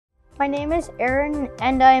My name is Aaron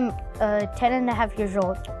and I'm 10 and a half years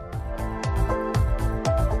old.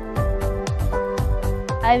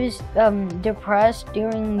 I was depressed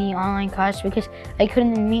during the online class because I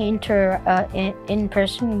couldn't meet in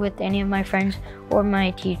person with any of my friends or my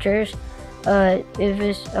teachers. It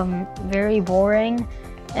was very boring,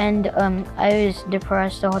 and I was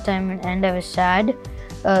depressed the whole time, and I was sad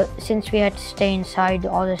since we had to stay inside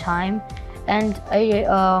all the time. And I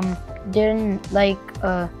didn't like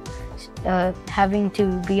having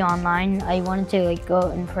to be online. I wanted to like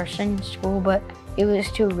go in person to school, but it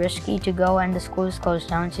was too risky to go, and the school is closed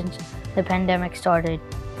down since the pandemic started.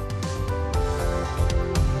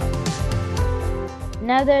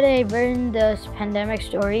 Now that I've written this pandemic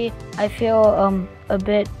story, I feel a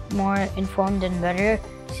bit more informed and better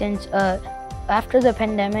since after the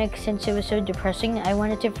pandemic, since it was so depressing, I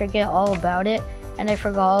wanted to forget all about it, and I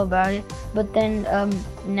forgot all about it. But then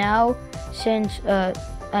now, since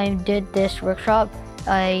I did this workshop,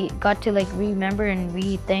 I got to like remember and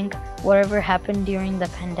rethink whatever happened during the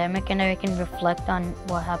pandemic, and I can reflect on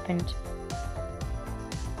what happened.